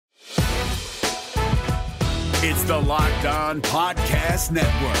It's the Locked On Podcast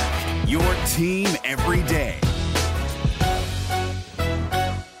Network, your team every day.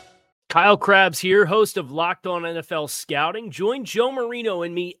 Kyle Krabs here, host of Locked On NFL Scouting. Join Joe Marino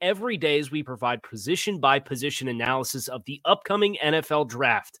and me every day as we provide position-by-position analysis of the upcoming NFL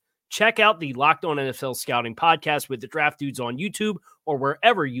Draft. Check out the Locked On NFL Scouting podcast with the Draft Dudes on YouTube or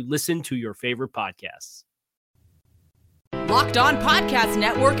wherever you listen to your favorite podcasts. Locked On Podcast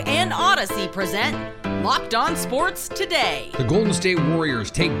Network and Odyssey present Locked On Sports Today. The Golden State Warriors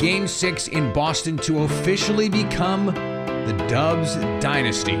take Game 6 in Boston to officially become the Dubs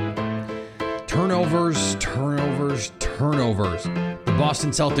dynasty. Turnovers. The Boston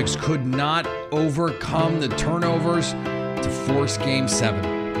Celtics could not overcome the turnovers to force Game 7.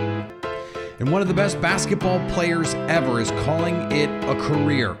 And one of the best basketball players ever is calling it a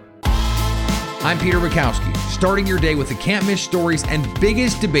career. I'm Peter Bukowski, starting your day with the can't-miss stories and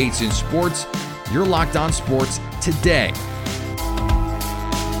biggest debates in sports. You're Locked On Sports Today.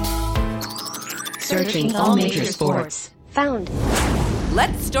 Searching all major sports. Found.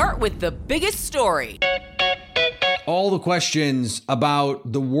 Let's start with the biggest story. All the questions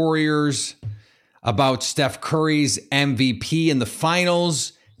about the Warriors, about Steph Curry's MVP in the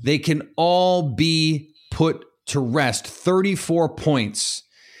finals, they can all be put to rest. 34 points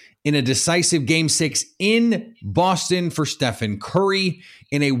in a decisive Game 6 in Boston for Stephen Curry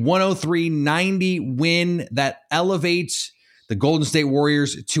in a 103-90 win that elevates the Golden State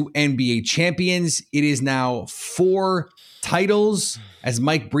Warriors to NBA champions. It is now 4 titles. As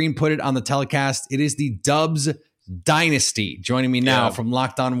Mike Breen put it on the telecast, it is the Dubs dynasty. Joining me now from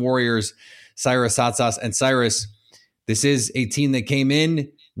Locked On Warriors, Cyrus Satsas. And Cyrus, this is a team that came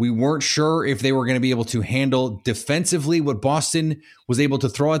in. We weren't sure if they were going to be able to handle defensively what Boston was able to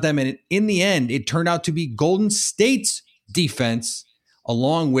throw at them. And in the end, it turned out to be Golden State's defense,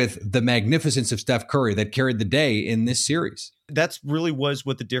 along with the magnificence of Steph Curry, that carried the day in this series. That's really was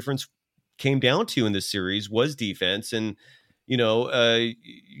what the difference came down to in this series was defense. And,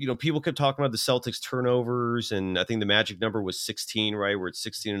 people kept talking about the Celtics turnovers, and I think the magic number was 16, right? Where it's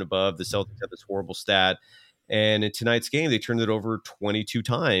 16 and above. The Celtics have this horrible stat. And in tonight's game, they turned it over 22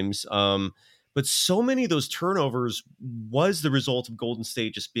 times. But so many of those turnovers was the result of Golden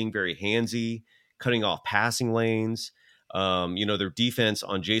State just being very handsy, cutting off passing lanes. Their defense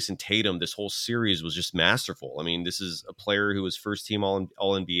on Jason Tatum this whole series was just masterful. I mean, this is a player who was first team all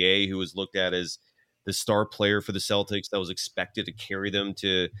NBA, who was looked at as the star player for the Celtics that was expected to carry them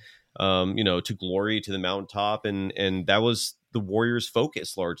to glory, to the mountaintop. And that was the Warriors'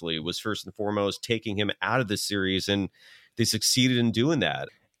 focus largely, was first and foremost taking him out of this series. And they succeeded in doing that.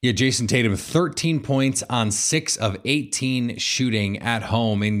 Yeah, Jason Tatum, 13 points on 6 of 18 shooting at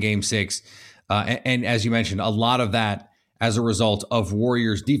home in Game 6. And as you mentioned, a lot of that as a result of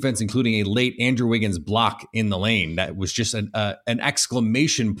Warriors defense, including a late Andrew Wiggins block in the lane. That was just an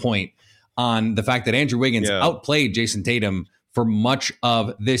exclamation point on the fact that Andrew Wiggins outplayed Jason Tatum for much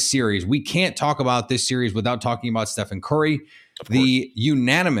of this series. We can't talk about this series without talking about Stephen Curry, the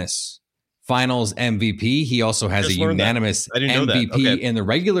unanimous finals MVP. He also has a unanimous MVP in the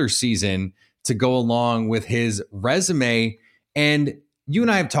regular season to go along with his resume. And you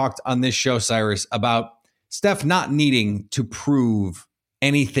and I have talked on this show, Cyrus, about Steph not needing to prove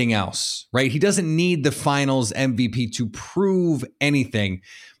anything else, right? He doesn't need the finals MVP to prove anything.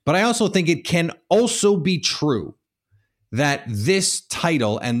 But I also think it can also be true that this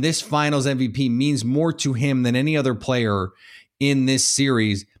title and this finals MVP means more to him than any other player in this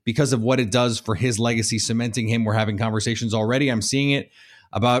series because of what it does for his legacy, cementing him. We're having conversations already. I'm seeing it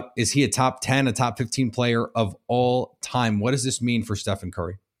about, is he a top 10, a top 15 player of all time? What does this mean for Stephen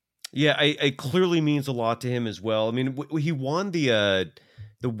Curry? Yeah, it clearly means a lot to him as well. I mean, he won the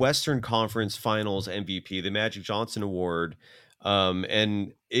Western Conference Finals MVP, the Magic Johnson Award.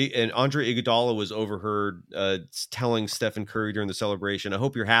 And Andre Iguodala was overheard telling Stephen Curry during the celebration, "I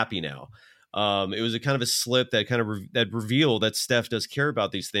hope you're happy now." It was a kind of a slip that that revealed that Steph does care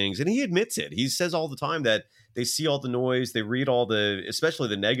about these things, and he admits it. He says all the time that they see all the noise, they read all especially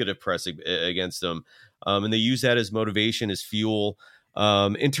the negative press against him, and they use that as motivation, as fuel.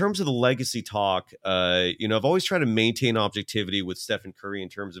 In terms of the legacy talk, I've always tried to maintain objectivity with Stephen Curry in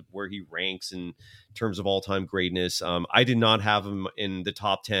terms of where he ranks in terms of all-time greatness. I did not have him in the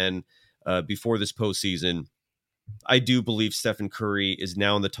top 10 before this postseason. I do believe Stephen Curry is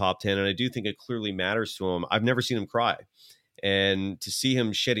now in the top 10, and I do think it clearly matters to him. I've never seen him cry. And to see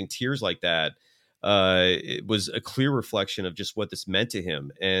him shedding tears like that, it was a clear reflection of just what this meant to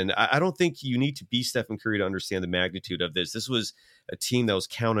him. And I don't think you need to be Stephen Curry to understand the magnitude of this. This was a team that was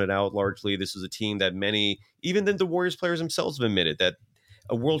counted out largely. This was a team that many, even then the Warriors players themselves have admitted that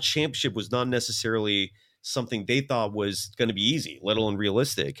a world championship was not necessarily something they thought was going to be easy, let alone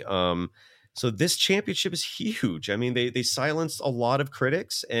realistic. So this championship is huge. I mean, they silenced a lot of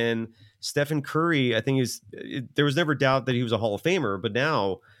critics, and Stephen Curry, I think there was never doubt that he was a Hall of Famer, but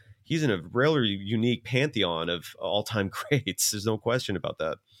now he's in a really unique pantheon of all-time greats. There's no question about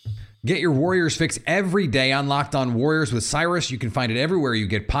that. Get your Warriors fix every day on Locked On Warriors with Cyrus. You can find it everywhere you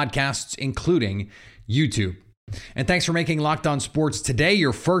get podcasts, including YouTube. And thanks for making Locked On Sports today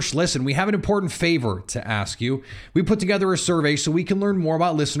your first listen. We have an important favor to ask you. We put together a survey so we can learn more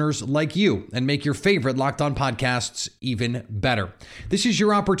about listeners like you and make your favorite Locked On podcasts even better. This is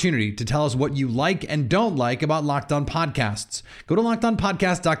your opportunity to tell us what you like and don't like about Locked On podcasts. Go to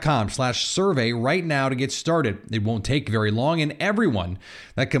lockedonpodcast.com/survey right now to get started. It won't take very long, and everyone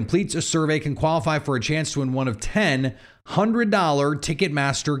that completes a survey can qualify for a chance to win one of 10 $100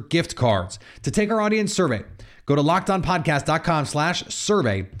 Ticketmaster gift cards. To take our audience survey, go to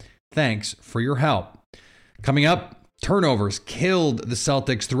lockedonpodcast.com/survey. Thanks for your help. Coming up, turnovers killed the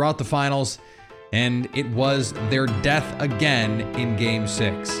Celtics throughout the finals, and it was their death again in Game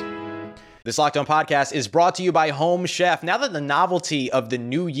 6. This Locked On podcast is brought to you by Home Chef. Now that the novelty of the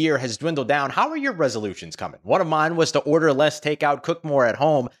new year has dwindled down, how are your resolutions coming? One of mine was to order less takeout, cook more at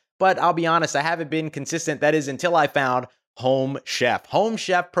home, but I'll be honest, I haven't been consistent. That is until I found Home Chef. Home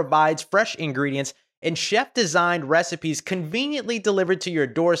Chef provides fresh ingredients and chef-designed recipes conveniently delivered to your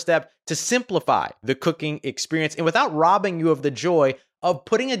doorstep to simplify the cooking experience and without robbing you of the joy of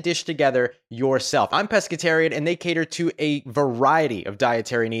putting a dish together yourself. I'm pescatarian, and they cater to a variety of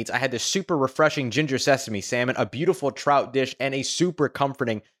dietary needs. I had this super refreshing ginger sesame salmon, a beautiful trout dish, and a super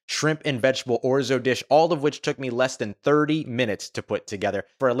comforting shrimp and vegetable orzo dish, all of which took me less than 30 minutes to put together.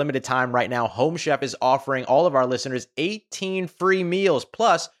 For a limited time right now, Home Chef is offering all of our listeners 18 free meals,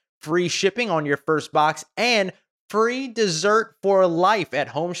 plus free shipping on your first box, and free dessert for life at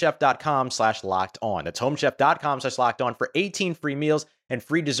homechef.com/lockedon. That's homechef.com/lockedon for 18 free meals and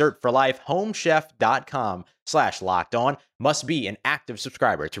free dessert for life. Homechef.com/lockedon. Must be an active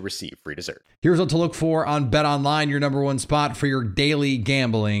subscriber to receive free dessert. Here's what to look for on BetOnline, your number one spot for your daily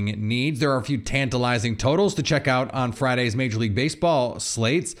gambling needs. There are a few tantalizing totals to check out on Friday's Major League Baseball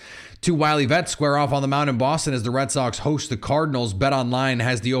slates. Two wily vets square off on the mound in Boston as the Red Sox host the Cardinals. BetOnline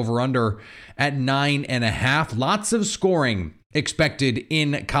has the over-under at 9.5. Lots of scoring expected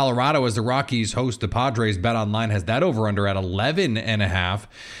in Colorado as the Rockies host the Padres. BetOnline has that over-under at 11.5.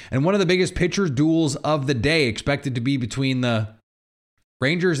 And one of the biggest pitchers duels of the day expected to be between the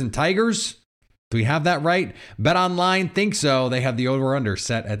Rangers and Tigers. Do we have that right? BetOnline thinks so. They have the over-under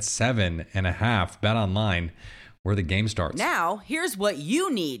set at 7.5. BetOnline, where the game starts. Now, here's what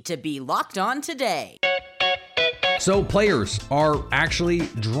you need to be locked on today. So players are actually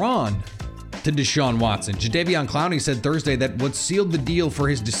drawn to Deshaun Watson. Jadeveon Clowney said Thursday that what sealed the deal for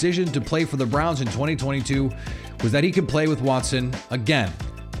his decision to play for the Browns in 2022 was that he could play with Watson again.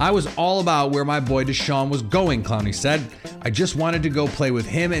 I was all about where my boy Deshaun was going, Clowney said. I just wanted to go play with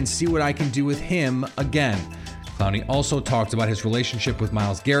him and see what I can do with him again. Clowney also talked about his relationship with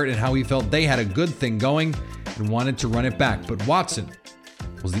Myles Garrett and how he felt they had a good thing going and wanted to run it back. But Watson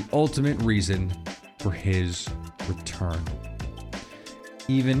was the ultimate reason for his return.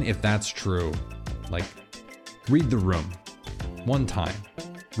 Even if that's true, like, read the room. One time.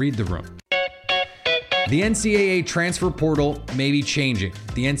 Read the room. The NCAA transfer portal may be changing.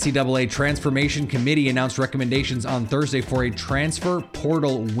 The NCAA Transformation Committee announced recommendations on Thursday for a transfer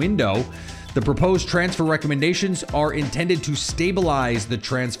portal window. The proposed transfer recommendations are intended to stabilize the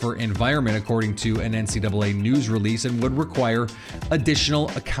transfer environment, according to an NCAA news release, and would require additional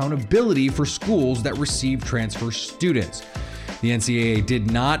accountability for schools that receive transfer students. The NCAA did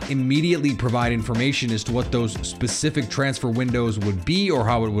not immediately provide information as to what those specific transfer windows would be or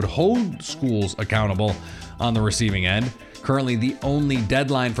how it would hold schools accountable on the receiving end. Currently, the only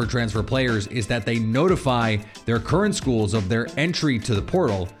deadline for transfer players is that they notify their current schools of their entry to the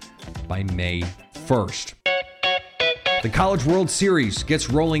portal by May 1st. The College World Series gets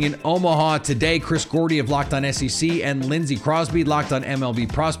rolling in Omaha today. Chris Gordy of Locked On SEC and Lindsey Crosby, Locked On MLB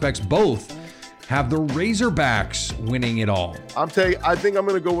Prospects, both have the Razorbacks winning it all. I think I'm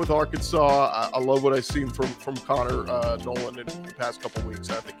going to go with Arkansas. I love what I've seen from Connor Nolan in the past couple weeks.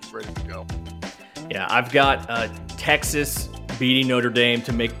 I think he's ready to go. Yeah, I've got Texas beating Notre Dame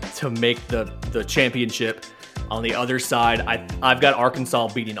to make the championship. On the other side, I've got Arkansas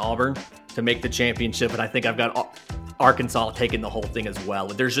beating Auburn to make the championship, and I think I've got Arkansas taking the whole thing as well.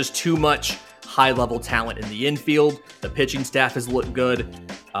 There's just too much high-level talent in the infield. The pitching staff has looked good.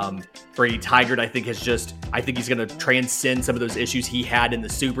 Brady Tygart, I think he's going to transcend some of those issues he had in the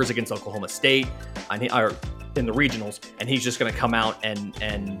Supers against Oklahoma State, or in the regionals, and he's just going to come out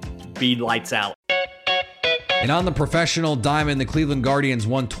and be lights out. And on the professional diamond, the Cleveland Guardians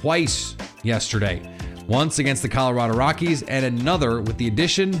won twice yesterday. Once against the Colorado Rockies and another with the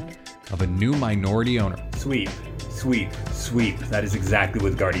addition of a new minority owner. Sweep. That is exactly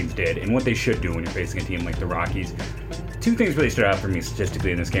what the Guardians did and what they should do when you're facing a team like the Rockies. Two things really stood out for me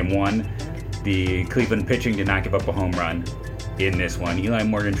statistically in this game. One, the Cleveland pitching did not give up a home run in this one. Eli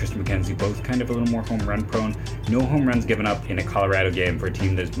Moore and Tristan McKenzie both kind of a little more home run prone. No home runs given up in a Colorado game for a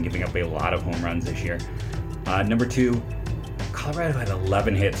team that's been giving up a lot of home runs this year. Number two, Colorado had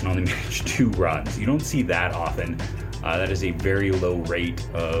 11 hits and only managed 2 runs. You don't see that often. That is a very low rate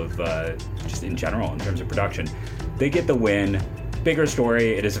of just in general in terms of production. They get the win. Bigger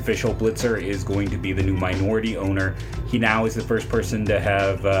story, it is official. Blitzer is going to be the new minority owner. He now is the first person to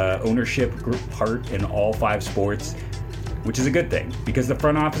have ownership group part in all 5 sports, which is a good thing because the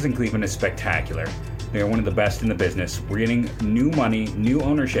front office in Cleveland is spectacular. They are one of the best in the business. We're getting new money, new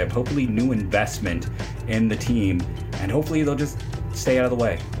ownership, hopefully new investment in the team, and hopefully they'll just stay out of the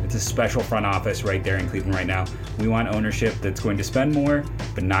way. It's a special front office right there in Cleveland right now. We want ownership that's going to spend more,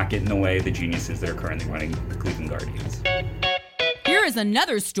 but not get in the way of the geniuses that are currently running the Cleveland Guardians. Here is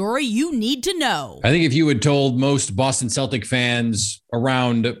another story you need to know. I think if you had told most Boston Celtic fans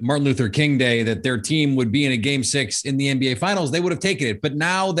around Martin Luther King Day that their team would be in a Game 6 in the NBA Finals, they would have taken it. But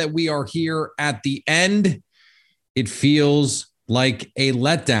now that we are here at the end, it feels like a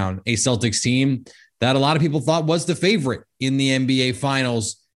letdown. A Celtics team that a lot of people thought was the favorite in the NBA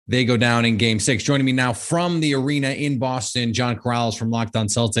Finals. They go down in Game 6. Joining me now from the arena in Boston, John Corrales from Locked On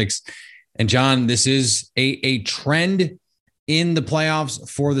Celtics. And John, this is a trend in the playoffs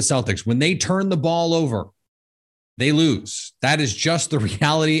for the Celtics. When they turn the ball over, they lose. That is just the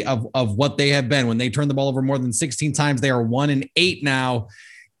reality of what they have been. When they turn the ball over more than 16 times, they are 1-8 now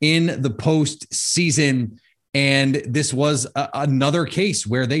in the postseason. And this was another case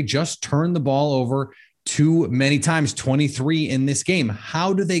where they just turned the ball over too many times, 23 in this game.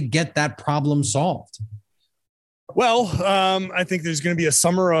 How do they get that problem solved? Well, I think there's going to be a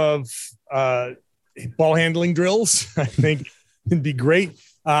summer of ball handling drills. I think it'd be great.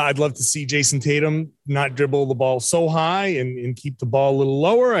 I'd love to see Jason Tatum not dribble the ball so high and keep the ball a little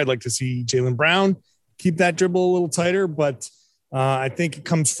lower. I'd like to see Jaylen Brown keep that dribble a little tighter, but I think it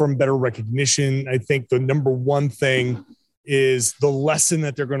comes from better recognition. I think the number one thing is the lesson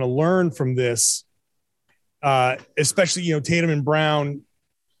that they're going to learn from this, especially, Tatum and Brown,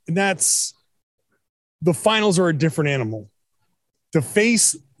 and that's the finals are a different animal. To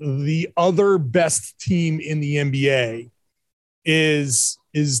face the other best team in the NBA is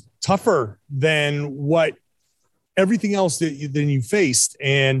tougher than what everything else than you faced.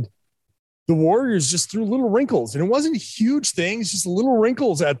 And the Warriors just threw little wrinkles, and it wasn't huge things, just little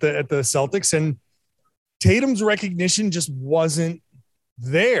wrinkles at the Celtics. And Tatum's recognition just wasn't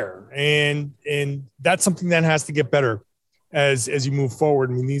there. And that's something that has to get better as you move forward.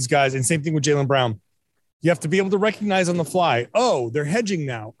 I mean, these guys, and same thing with Jaylen Brown. You have to be able to recognize on the fly. Oh, they're hedging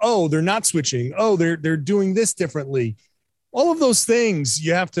now. Oh, they're not switching. Oh, they're doing this differently. All of those things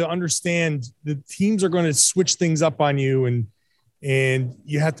you have to understand. The teams are going to switch things up on you, and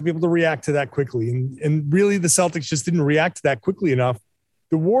you have to be able to react to that quickly. And really, the Celtics just didn't react to that quickly enough.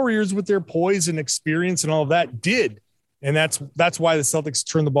 The Warriors, with their poise and experience and all of that, did, and that's why the Celtics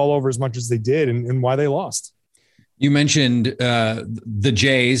turned the ball over as much as they did, and why they lost. You mentioned the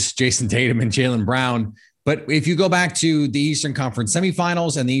Jays, Jason Tatum and Jaylen Brown. But if you go back to the Eastern Conference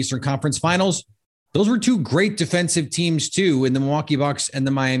semifinals and the Eastern Conference finals, those were 2 great defensive teams too, in the Milwaukee Bucks and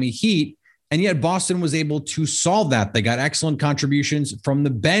the Miami Heat. And yet Boston was able to solve that. They got excellent contributions from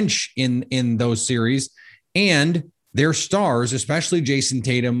the bench in those series, and their stars, especially Jason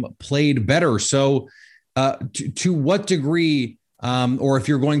Tatum, played better. So to what degree, or if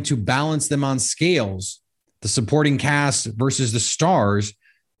you're going to balance them on scales, the supporting cast versus the stars,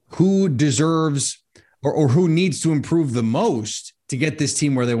 who deserves or who needs to improve the most to get this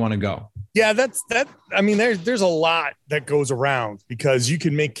team where they want to go? Yeah, that's that. I mean, there's a lot that goes around because you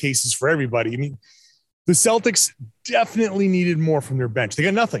can make cases for everybody. I mean, the Celtics definitely needed more from their bench. They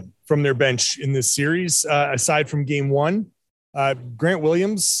got nothing from their bench in this series, aside from game 1. Grant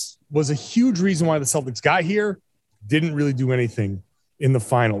Williams was a huge reason why the Celtics got here. Didn't really do anything in the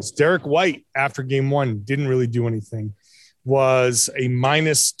finals. Derek White, after game 1, didn't really do anything. Was a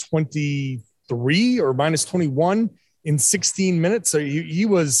minus 23 or minus 21 in 16 minutes. So he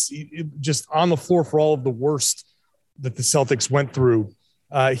was just on the floor for all of the worst that the Celtics went through.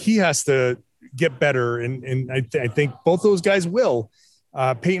 He has to get better, and I think both those guys will.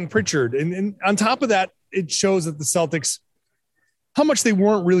 Peyton Pritchard. And on top of that, it shows that the Celtics, how much they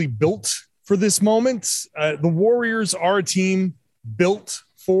weren't really built for this moment. The Warriors are a team built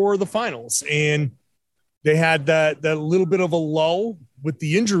for the finals, and They had that little bit of a lull with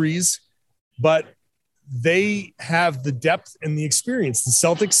the injuries, but they have the depth and the experience. The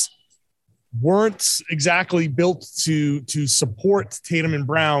Celtics weren't exactly built to support Tatum and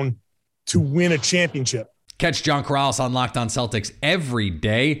Brown to win a championship. Catch John Corrales on Locked On Celtics every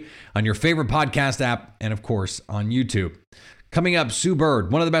day on your favorite podcast app and, of course, on YouTube. Coming up, Sue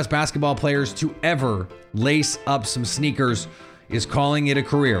Bird, one of the best basketball players to ever lace up some sneakers, is calling it a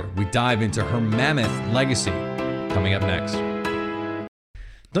career. We dive into her mammoth legacy coming up next.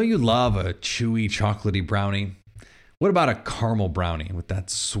 Don't you love a chewy, chocolatey brownie? What about a caramel brownie with that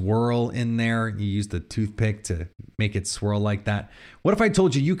swirl in there? You use the toothpick to make it swirl like that. What if I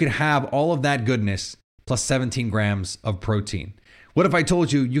told you could have all of that goodness plus 17 grams of protein? What if I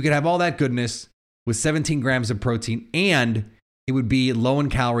told you could have all that goodness with 17 grams of protein and it would be low in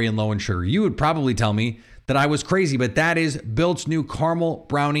calorie and low in sugar? You would probably tell me that I was crazy, but that is Built's new caramel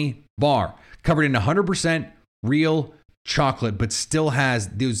brownie bar, covered in 100% real chocolate, but still has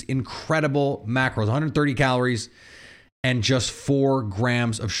those incredible macros, 130 calories and just 4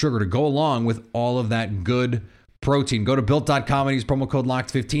 grams of sugar to go along with all of that good protein. Go to Built.com and use promo code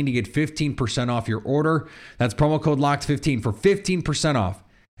LOCKED15 to get 15% off your order. That's promo code LOCKED15 for 15% off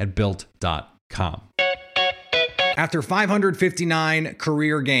at Built.com. After 559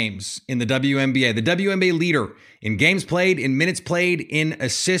 career games in the WNBA, the WNBA leader in games played, in minutes played, in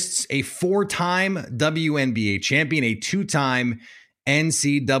assists, a 4-time WNBA champion, a 2-time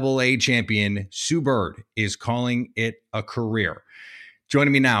NCAA champion, Sue Bird is calling it a career.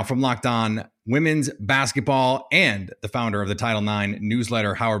 Joining me now from Locked On Women's Basketball and the founder of the Title IX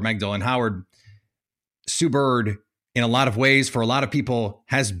newsletter, Howard Megdal. Howard, Sue Bird, in a lot of ways, for a lot of people,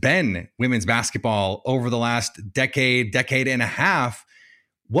 has been women's basketball over the last decade and a half.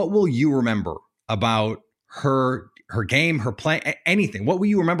 What will you remember about her game, her play, anything? What will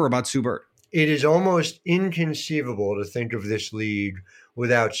you remember about Sue Bird? It is almost inconceivable to think of this league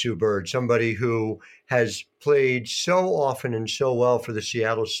without Sue Bird, somebody who has played so often and so well for the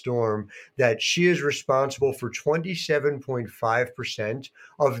Seattle Storm that she is responsible for 27.5%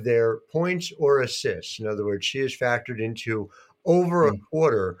 of their points or assists. In other words, she is factored into over a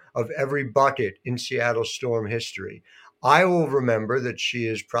quarter of every bucket in Seattle Storm history. I will remember that she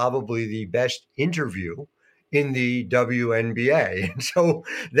is probably the best interview in the WNBA. And so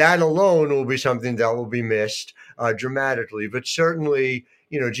that alone will be something that will be missed dramatically. But certainly,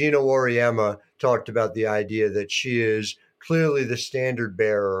 Gina Wariema talked about the idea that she is clearly the standard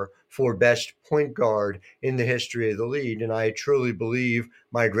bearer for best point guard in the history of the league. And I truly believe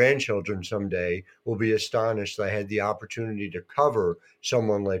my grandchildren someday will be astonished that I had the opportunity to cover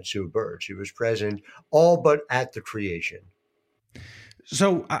someone like Sue Bird. She was present all but at the creation.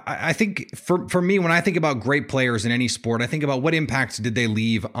 So I think for me, when I think about great players in any sport, I think about what impacts did they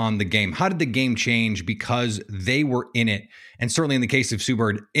leave on the game? How did the game change because they were in it? And certainly in the case of Sue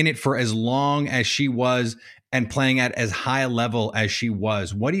Bird, in it for as long as she was and playing at as high a level as she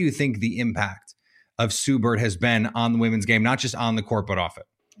was. What do you think the impact of Sue Bird has been on the women's game, not just on the court, but off it?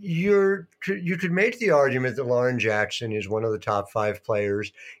 You could make the argument that Lauren Jackson is one of the top 5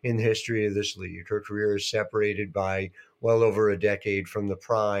 players in the history of this league. Her career is separated by well over a decade from the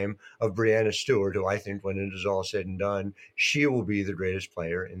prime of Breanna Stewart, who I think when it is all said and done, she will be the greatest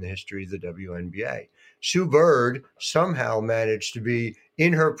player in the history of the WNBA. Sue Bird somehow managed to be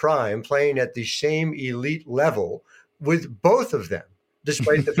in her prime playing at the same elite level with both of them.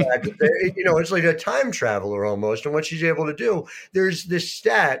 Despite the fact that, it's like a time traveler almost. And what she's able to do, there's this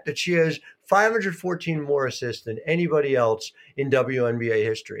stat that she has 514 more assists than anybody else in WNBA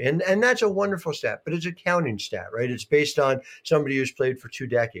history. And that's a wonderful stat, but it's a counting stat, right? It's based on somebody who's played for 2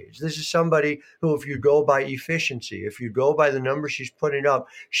 decades. This is somebody who, if you go by efficiency, if you go by the numbers she's putting up,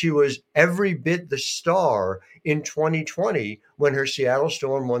 she was every bit the star in 2020 when her Seattle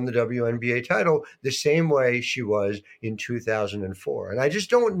Storm won the WNBA title, the same way she was in 2004. And I just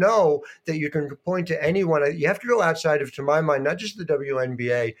don't know that you can point to anyone. You have to go outside of, to my mind, not just the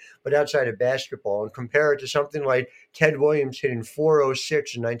WNBA, but outside of basketball and compare it to something like Ted Williams hitting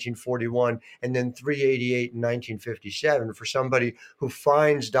 406 in 1941 and then 388 in 1957 for somebody who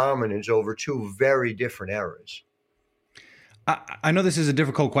finds dominance over 2 very different eras. I know this is a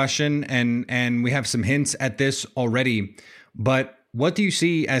difficult question, and we have some hints at this already, but what do you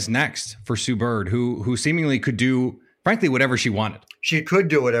see as next for Sue Bird, who seemingly could do, frankly, whatever she wanted? she could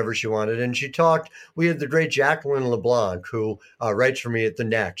do whatever she wanted. And she talked, we had the great Jacqueline LeBlanc, who writes for me at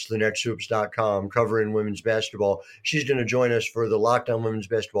thenexthoops.com, covering women's basketball. She's going to join us for the Locked On Women's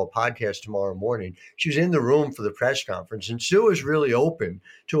Basketball podcast tomorrow morning. She was in the room for the press conference, and Sue is really open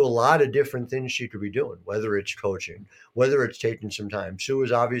to a lot of different things she could be doing, whether it's coaching, whether it's taking some time. Sue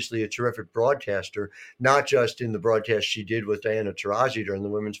is obviously a terrific broadcaster, not just in the broadcast she did with Diana Taurasi during the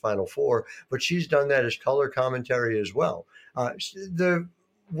Women's Final Four, but she's done that as color commentary as well. The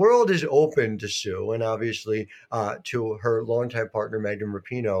world is open to Sue and obviously to her longtime partner, Megan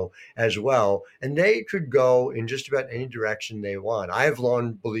Rapinoe, as well. And they could go in just about any direction they want. I've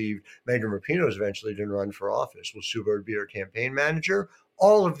long believed Megan Rapinoe is eventually going to run for office. Will Sue Bird be her campaign manager?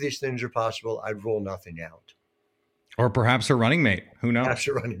 All of these things are possible. I'd rule nothing out. Or perhaps her running mate. Who knows? Perhaps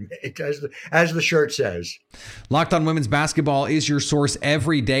her running mate, as the shirt says. Locked On Women's Basketball is your source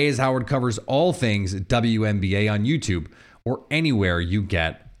every day as Howard covers all things WNBA on YouTube or anywhere you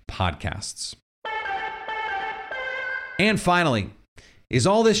get podcasts. And finally, is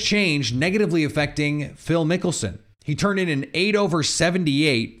all this change negatively affecting Phil Mickelson? He turned in an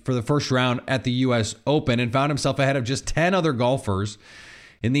 8/78 for the first round at the U.S. Open and found himself ahead of just 10 other golfers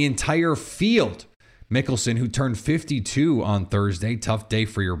in the entire field. Mickelson, who turned 52 on Thursday, tough day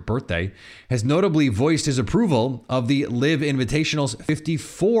for your birthday, has notably voiced his approval of the LIV Invitational's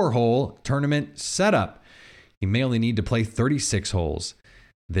 54-hole tournament setup. He may only need to play 36 holes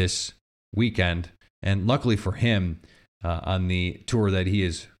this weekend, and luckily for him, on the tour that he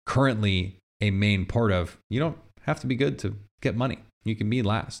is currently a main part of, you don't have to be good to get money. You can be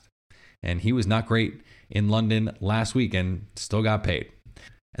last. And he was not great in London last week and still got paid.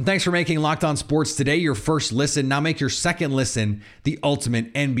 And thanks for making Locked On Sports today your first listen. Now make your second listen the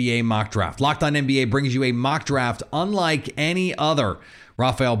ultimate NBA mock draft. Locked On NBA brings you a mock draft unlike any other.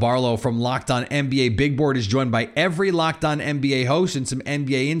 Rafael Barlow from Locked On NBA Big Board is joined by every Locked On NBA host and some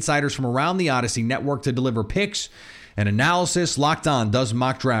NBA insiders from around the Odyssey Network to deliver picks and analysis. Locked On does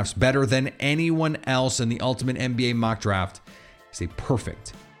mock drafts better than anyone else, and the ultimate NBA mock draft is a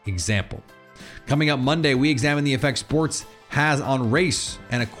perfect example. Coming up Monday, we examine the effect sports has on race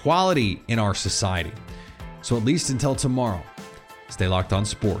and equality in our society. So at least until tomorrow, stay locked on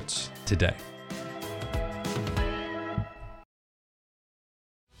sports today.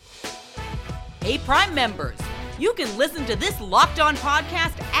 Hey, Prime members, you can listen to this Locked On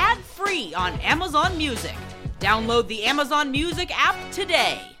podcast ad-free on Amazon Music. Download the Amazon Music app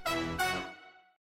today.